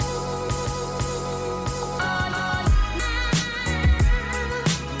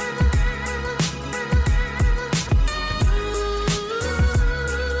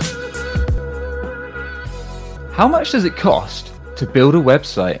How much does it cost to build a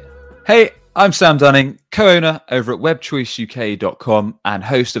website? Hey, I'm Sam Dunning, co-owner over at webchoiceuk.com and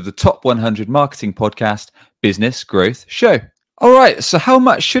host of the Top 100 Marketing Podcast, Business Growth Show. All right, so how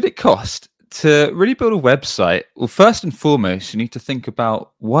much should it cost to really build a website? Well, first and foremost, you need to think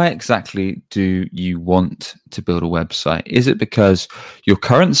about why exactly do you want to build a website? Is it because your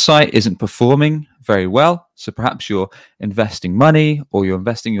current site isn't performing very well? So perhaps you're investing money or you're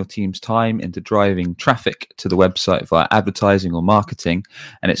investing your team's time into driving traffic to the website via advertising or marketing,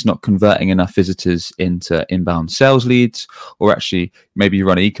 and it's not converting enough visitors into inbound sales leads, or actually maybe you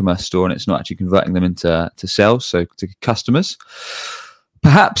run an e-commerce store and it's not actually converting them into sales, so to customers.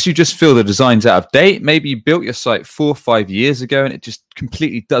 Perhaps you just feel the design's out of date. Maybe you built your site 4 or 5 years ago and it just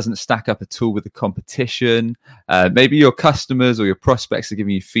completely doesn't stack up at all with the competition. Maybe your customers or your prospects are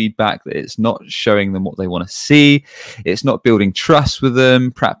giving you feedback that it's not showing them what they want to see. It's not building trust with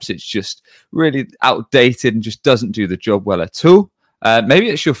them. Perhaps it's just really outdated and just doesn't do the job well at all. Maybe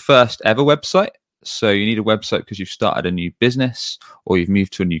it's your first ever website. So you need a website because you've started a new business or you've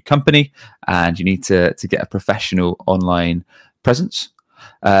moved to a new company and you need to get a professional online presence.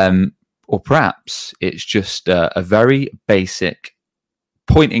 Or perhaps it's just a very basic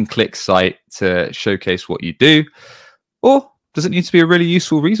point-and-click site to showcase what you do. Or does it need to be a really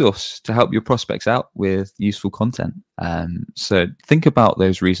useful resource to help your prospects out with useful content? So think about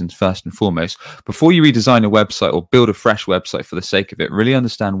those reasons first and foremost. Before you redesign a website or build a fresh website for the sake of it, really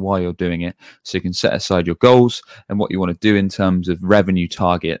understand why you're doing it so you can set aside your goals and what you want to do in terms of revenue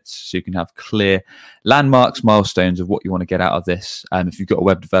targets, so you can have clear landmarks, milestones of what you want to get out of this. If you've got a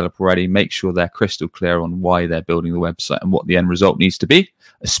web developer already, make sure they're crystal clear on why they're building the website and what the end result needs to be,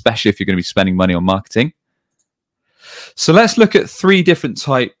 especially if you're going to be spending money on marketing. So let's look at 3 different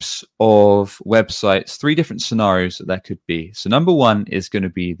types of websites, 3 different scenarios that there could be. So number 1 is going to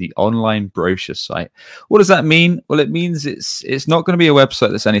be the online brochure site. What does that mean? Well, it means it's not going to be a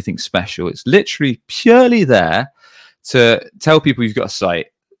website that's anything special. It's literally purely there to tell people you've got a site.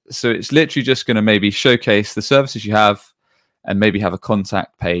 So it's literally just going to maybe showcase the services you have and maybe have a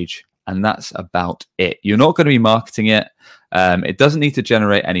contact page. And that's about it. You're not going to be marketing it. It doesn't need to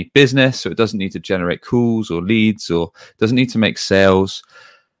generate any business, so it doesn't need to generate calls or leads, or doesn't need to make sales.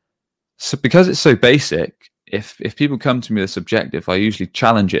 So because it's so basic, if people come to me with this objective, I usually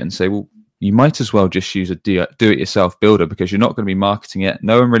challenge it and say, well, you might as well just use a do-it-yourself builder because you're not going to be marketing it.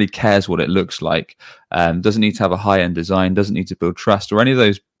 No one really cares what it looks like. Doesn't need to have a high-end design, doesn't need to build trust or any of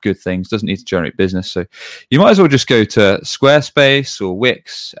those good things, doesn't need to generate business. So you might as well just go to Squarespace or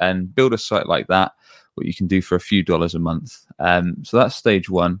Wix and build a site like that, what you can do for a few dollars a month. So that's stage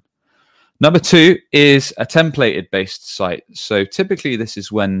 1. Number 2 is a templated based site. So typically this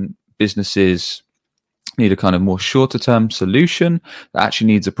is when businesses need a kind of more shorter term solution that actually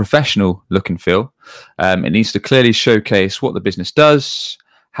needs a professional look and feel. It needs to clearly showcase what the business does,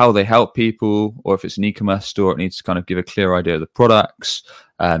 how they help people, or if it's an e-commerce store, it needs to kind of give a clear idea of the products,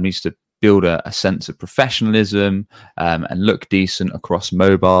 needs to build a sense of professionalism and look decent across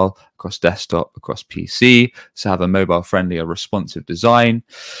mobile, across desktop, across PC. So have a mobile friendly or responsive design.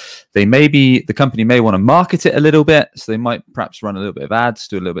 The company may want to market it a little bit. So they might perhaps run a little bit of ads,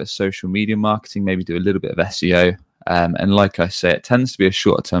 do a little bit of social media marketing, maybe do a little bit of SEO. And like I say, it tends to be a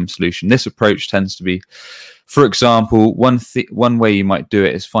shorter term solution. This approach tends to be, for example, one way you might do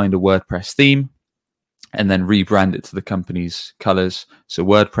it is find a WordPress theme and then rebrand it to the company's colors. So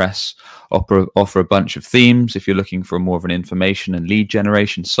WordPress offer a bunch of themes if you're looking for more of an information and lead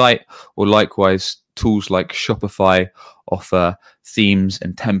generation site, or likewise tools like Shopify offer themes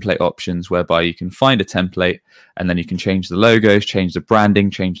and template options whereby you can find a template and then you can change the logos, change the branding,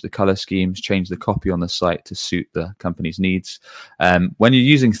 change the color schemes, change the copy on the site to suit the company's needs. When you're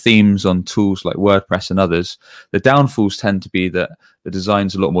using themes on tools like WordPress and others, the downfalls tend to be that the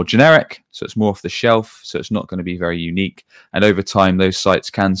design's a lot more generic, so it's more off the shelf, so it's not going to be very unique. And over time, those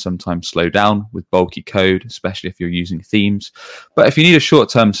sites can sometimes slow down with bulky code, especially if you're using themes. But if you need a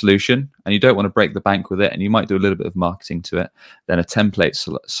short-term solution and you don't want to break the bank with it, and you might do a little bit of marketing to it, then a template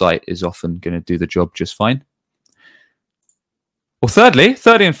site is often going to do the job just fine. Well, thirdly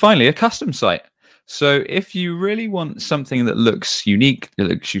and finally, a custom site. So if you really want something that looks unique,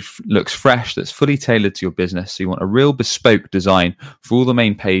 that looks fresh, that's fully tailored to your business, so you want a real bespoke design for all the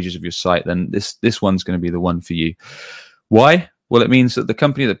main pages of your site, then this one's going to be the one for you. Why? Well, it means that the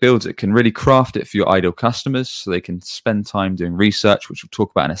company that builds it can really craft it for your ideal customers, so they can spend time doing research, which we'll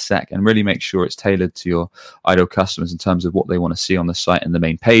talk about in a sec, and really make sure it's tailored to your ideal customers in terms of what they want to see on the site and the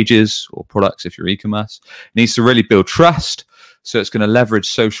main pages or products if you're e-commerce. It needs to really build trust. So it's going to leverage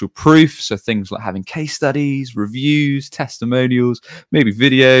social proof. So things like having case studies, reviews, testimonials, maybe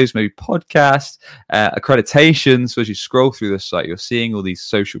videos, maybe podcasts, accreditation. So as you scroll through the site, you're seeing all these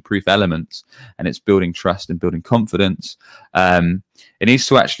social proof elements, and it's building trust and building confidence. It needs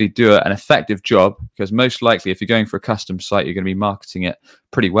to actually do an effective job, because most likely if you're going for a custom site, you're going to be marketing it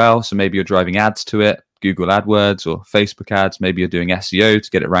pretty well. So maybe you're driving ads to it, Google AdWords or Facebook ads. Maybe you're doing SEO to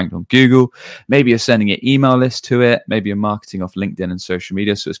get it ranked on Google. Maybe you're sending an email list to it. Maybe you're marketing off LinkedIn and social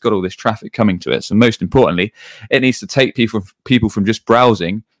media. So it's got all this traffic coming to it. So most importantly, it needs to take people from just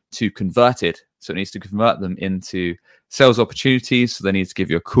browsing to converted. So it needs to convert them into sales opportunities. So they need to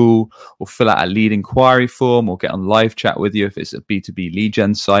give you a call or fill out a lead inquiry form or get on live chat with you if it's a B2B lead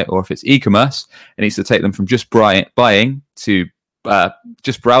gen site, or if it's e-commerce, it needs to take them from just buying to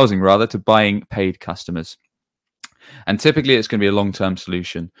just browsing rather to buying paid customers. And typically it's going to be a long-term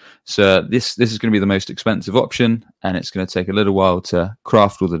solution. So this is going to be the most expensive option, and it's going to take a little while to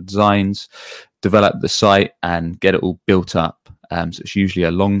craft all the designs, develop the site, and get it all built up. So it's usually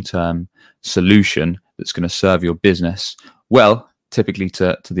a long-term solution that's going to serve your business well, typically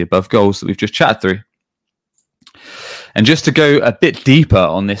to the above goals that we've just chatted through. And just to go a bit deeper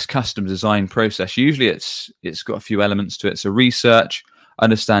on this custom design process, usually it's got a few elements to it. So research,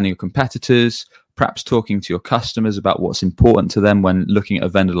 understanding your competitors, perhaps talking to your customers about what's important to them when looking at a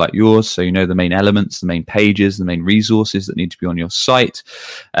vendor like yours. So you know the main elements, the main pages, the main resources that need to be on your site,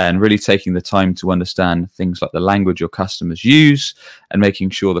 and really taking the time to understand things like the language your customers use, and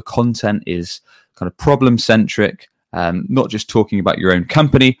making sure the content is kind of problem-centric, not just talking about your own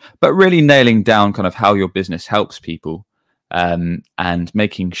company, but really nailing down kind of how your business helps people, and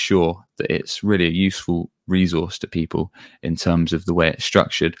making sure that it's really a useful resource to people in terms of the way it's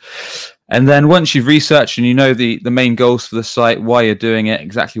structured. And then once you've researched and you know the main goals for the site, why you're doing it,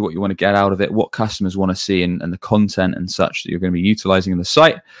 exactly what you want to get out of it, what customers want to see, and the content and such that you're going to be utilizing in the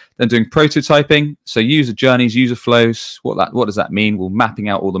site, then doing prototyping. So user journeys, user flows, what does that mean? Well, mapping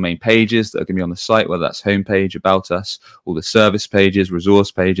out all the main pages that are going to be on the site, whether that's homepage, about us, all the service pages,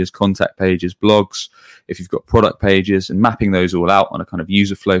 resource pages, contact pages, blogs, if you've got product pages, and mapping those all out on a kind of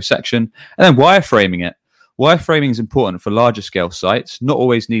user flow section, and then wireframing it. Wireframing is important for larger scale sites, not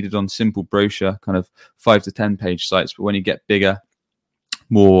always needed on simple brochure, kind of 5 to 10 page sites, but when you get bigger,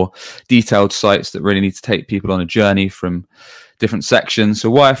 more detailed sites that really need to take people on a journey from different sections. So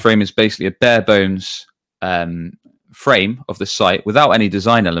wireframe is basically a bare bones frame of the site without any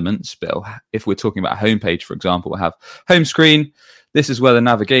design elements. But if we're talking about a homepage, for example, we'll have home screen. This is where the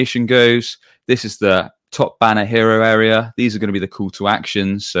navigation goes. This is the top banner hero area. These are going to be the call to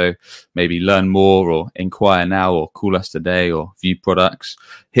actions. So maybe learn more, or inquire now, or call us today, or view products.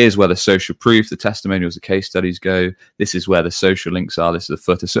 Here's where the social proof, the testimonials, the case studies go. This is where the social links are. This is the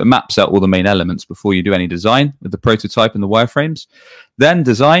footer. So it maps out all the main elements before you do any design with the prototype and the wireframes. Then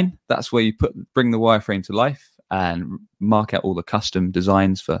design, that's where you bring the wireframe to life and mark out all the custom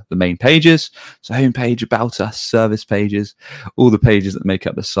designs for the main pages. So homepage, about us, service pages, all the pages that make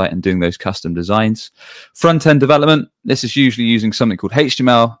up the site, and doing those custom designs. Front-end development, this is usually using something called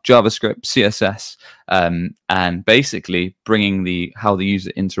HTML, JavaScript, CSS, and basically bringing how the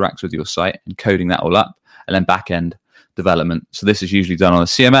user interacts with your site and coding that all up. And then back-end development. So this is usually done on a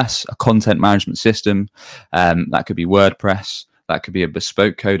CMS, a content management system. That could be WordPress. That could be a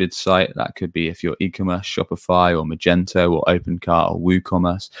bespoke coded site. That could be, if you're e-commerce, Shopify or Magento or OpenCart or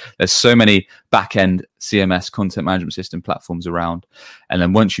WooCommerce. There's so many back-end CMS, content management system platforms around. And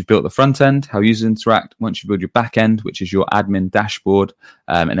then once you've built the front end, how users interact, once you build your back end, which is your admin dashboard,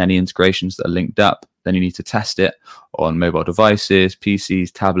 and any integrations that are linked up, then you need to test it on mobile devices,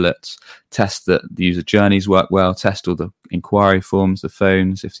 PCs, tablets, test that the user journeys work well, test all the inquiry forms, the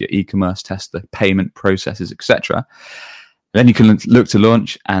phones, if you're e-commerce, test the payment processes, etc. Then you can look to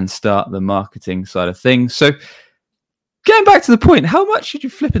launch and start the marketing side of things. So getting back to the point, how much should you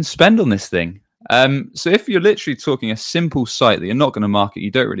flip and spend on this thing? So if you're literally talking a simple site that you're not going to market,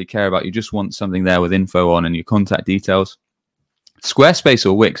 you don't really care about, you just want something there with info on and your contact details, Squarespace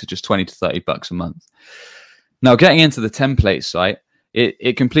or Wix are just $20 to $30 a month. Now, getting into the template site,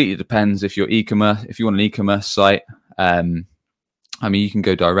 it completely depends if you're e-commerce, if you want an e-commerce site. I mean, you can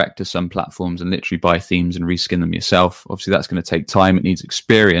go direct to some platforms and literally buy themes and reskin them yourself. Obviously, that's going to take time. It needs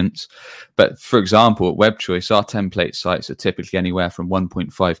experience. But for example, at WebChoice, our template sites are typically anywhere from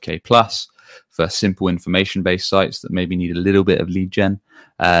 1.5K plus for simple information-based sites that maybe need a little bit of lead gen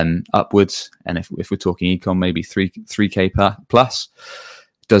upwards. And if we're talking ecom, maybe 3K plus.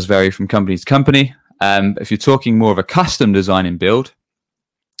 It does vary from company to company. If you're talking more of a custom design and build,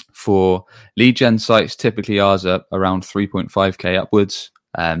 for lead gen sites, typically ours are around 3.5K upwards.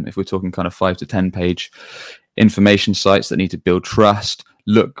 If we're talking kind of 5 to 10 page information sites that need to build trust,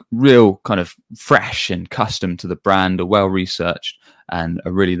 look real kind of fresh and custom to the brand, are well researched and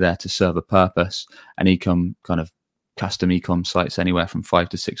are really there to serve a purpose. And custom e-com sites anywhere from $5,000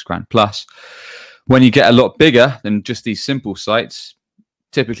 to $6,000 plus. When you get a lot bigger than just these simple sites,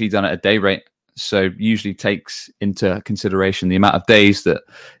 typically done at a day rate. So usually takes into consideration the amount of days that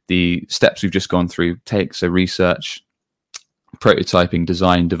the steps we've just gone through take. So research, prototyping,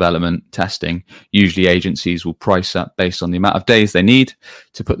 design, development, testing. Usually agencies will price up based on the amount of days they need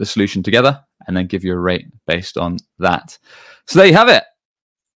to put the solution together and then give you a rate based on that. So there you have it.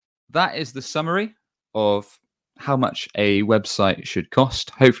 That is the summary of how much a website should cost.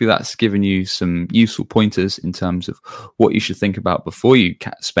 Hopefully that's given you some useful pointers in terms of what you should think about before you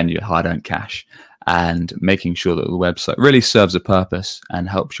spend your hard-earned cash, and making sure that the website really serves a purpose and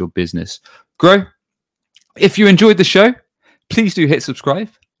helps your business grow. If you enjoyed the show, please do hit subscribe.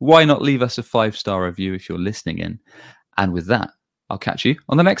 Why not leave us a 5-star review if you're listening in? And with that, I'll catch you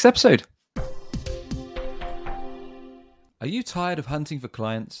on the next episode. Are you tired of hunting for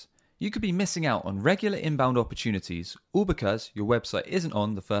clients? You could be missing out on regular inbound opportunities, all because your website isn't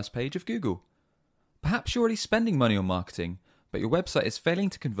on the first page of Google. Perhaps you're already spending money on marketing, but your website is failing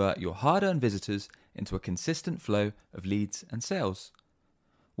to convert your hard-earned visitors into a consistent flow of leads and sales.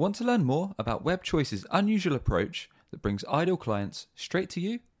 Want to learn more about WebChoice's unusual approach that brings ideal clients straight to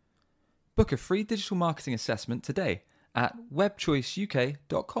you? Book a free digital marketing assessment today at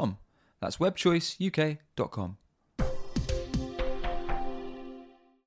webchoiceuk.com. That's webchoiceuk.com.